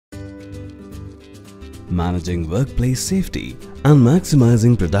Managing workplace safety and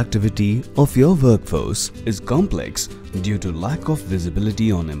maximizing productivity of your workforce is complex due to lack of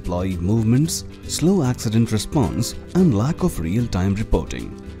visibility on employee movements, slow accident response, and lack of real-time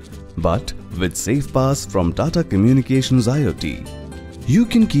reporting. But with Safepass from Tata Communications IoT, you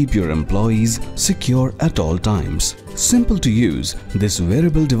can keep your employees secure at all times. Simple to use, this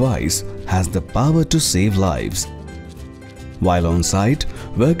wearable device has the power to save lives. While on site,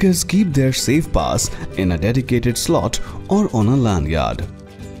 workers keep their Safepass in a dedicated slot or on a lanyard.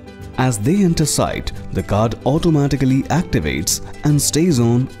 As they enter site, the card automatically activates and stays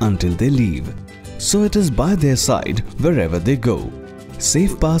on until they leave. So it is by their side wherever they go.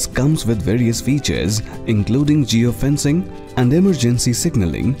 Safepass comes with various features including geofencing and emergency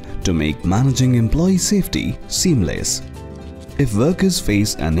signaling to make managing employee safety seamless. If workers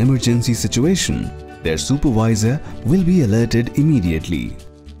face an emergency situation, their supervisor will be alerted immediately.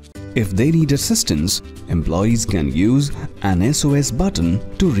 If they need assistance, employees can use an SOS button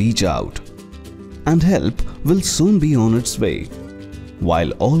to reach out. And help will soon be on its way.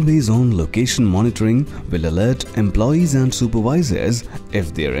 While always-on location monitoring will alert employees and supervisors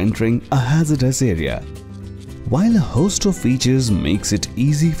if they are entering a hazardous area. While a host of features makes it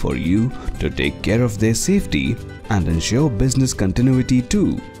easy for you to take care of their safety and ensure business continuity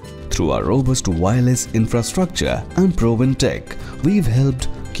too. Through our robust wireless infrastructure and proven tech, we've helped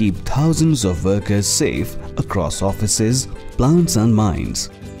keep thousands of workers safe across offices, plants and mines.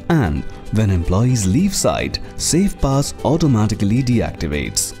 And when employees leave site, Safepass automatically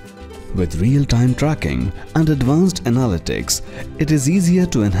deactivates. With real-time tracking and advanced analytics, it is easier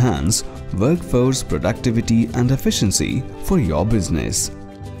to enhance workforce productivity and efficiency for your business.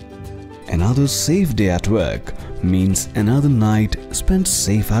 Another safe day at work means another night spent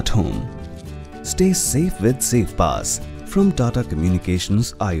safe at home. Stay safe with Safepass from Tata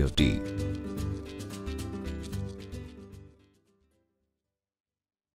Communications IoT.